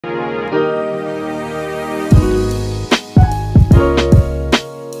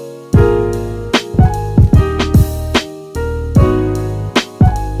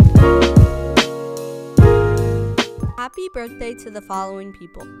birthday to the following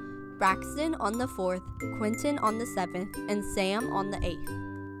people: Braxton on the 4th, Quentin on the 7th, and Sam on the 8th.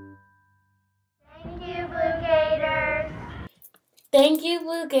 Thank you, Blue Gators. Thank you,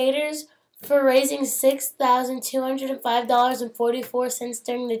 Blue Gators, for raising $6,205.44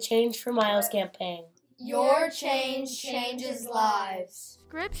 during the Change for Miles campaign. Your change changes lives.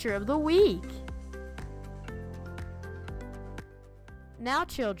 Scripture of the week. Now,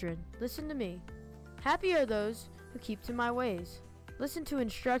 children, listen to me. Happy are those who keep to my ways. Listen to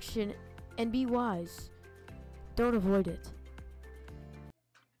instruction and be wise. Don't avoid it.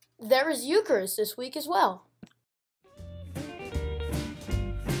 There is Eucharist this week as well.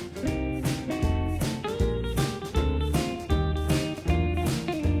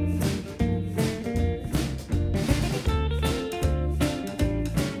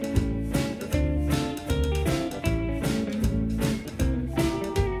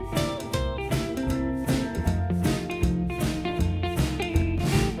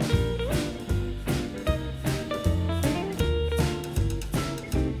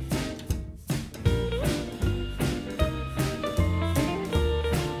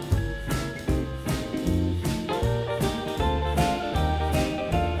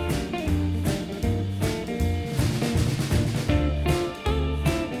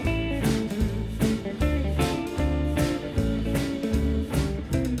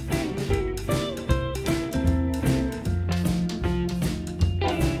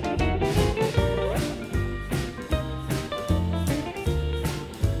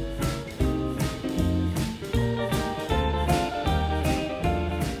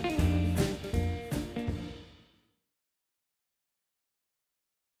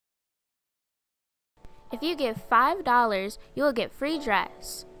 If you give $5, you will get free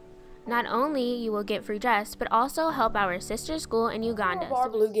dress. Not only you will get free dress, but also help our sister school in Uganda. All of our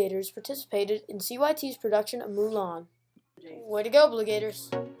Blue Gators participated in CYT's production of Mulan. Way to go, Blue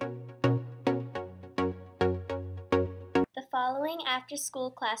Gators. The following after-school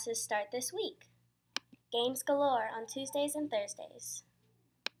classes start this week. Games galore on Tuesdays and Thursdays.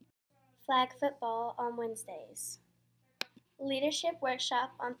 Flag football on Wednesdays. Leadership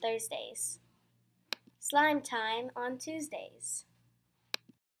workshop on Thursdays. Slime time on Tuesdays.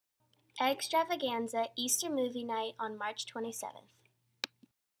 Extravaganza Easter movie night on March 27th.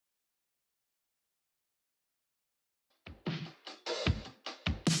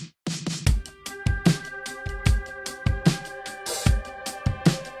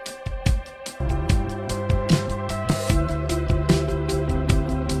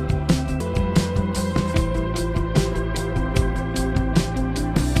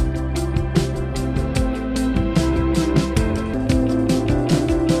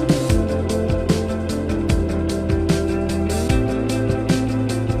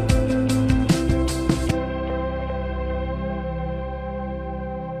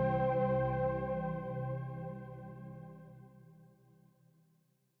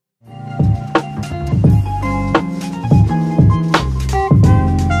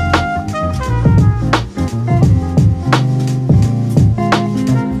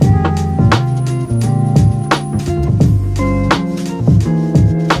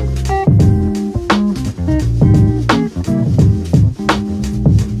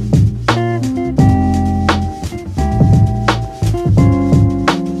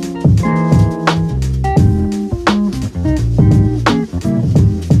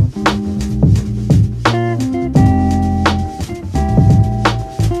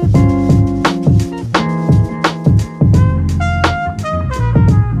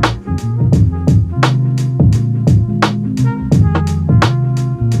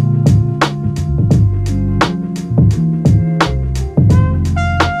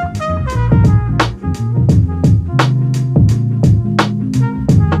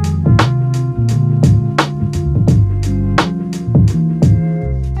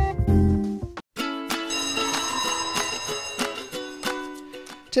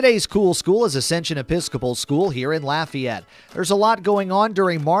 Today's cool school is Ascension Episcopal School here in Lafayette. There's a lot going on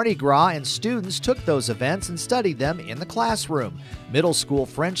during Mardi Gras, and students took those events and studied them in the classroom. Middle school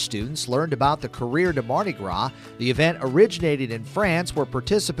French students learned about the Career de Mardi Gras. The event originated in France, where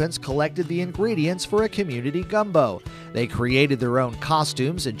participants collected the ingredients for a community gumbo. They created their own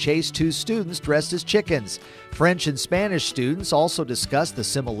costumes and chased two students dressed as chickens. French and Spanish students also discussed the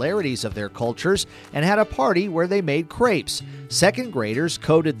similarities of their cultures and had a party where they made crepes. Second graders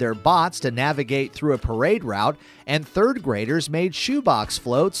coded their bots to navigate through a parade route, and third graders made shoebox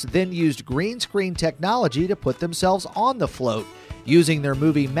floats, then used green screen technology to put themselves on the float. Using their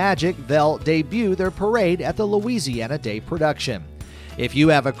movie magic, they'll debut their parade at the Louisiana Day production. If you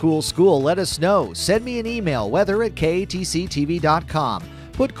have a cool school, let us know. Send me an email, weather@katctv.com.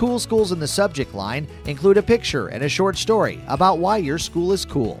 Put cool schools in the subject line, include a picture and a short story about why your school is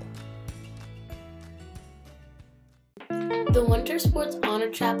cool. The Winter Sports Honor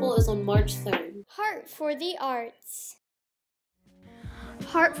Chapel is on March 3rd. Heart for the Arts.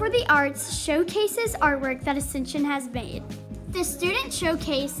 Heart for the Arts showcases artwork that Ascension has made. The Student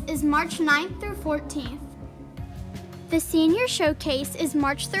Showcase is March 9th through 14th. The Senior Showcase is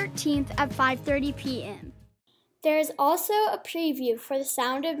March 13th at 5:30 p.m. There is also a preview for The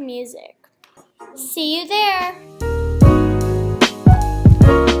Sound of Music. See you there!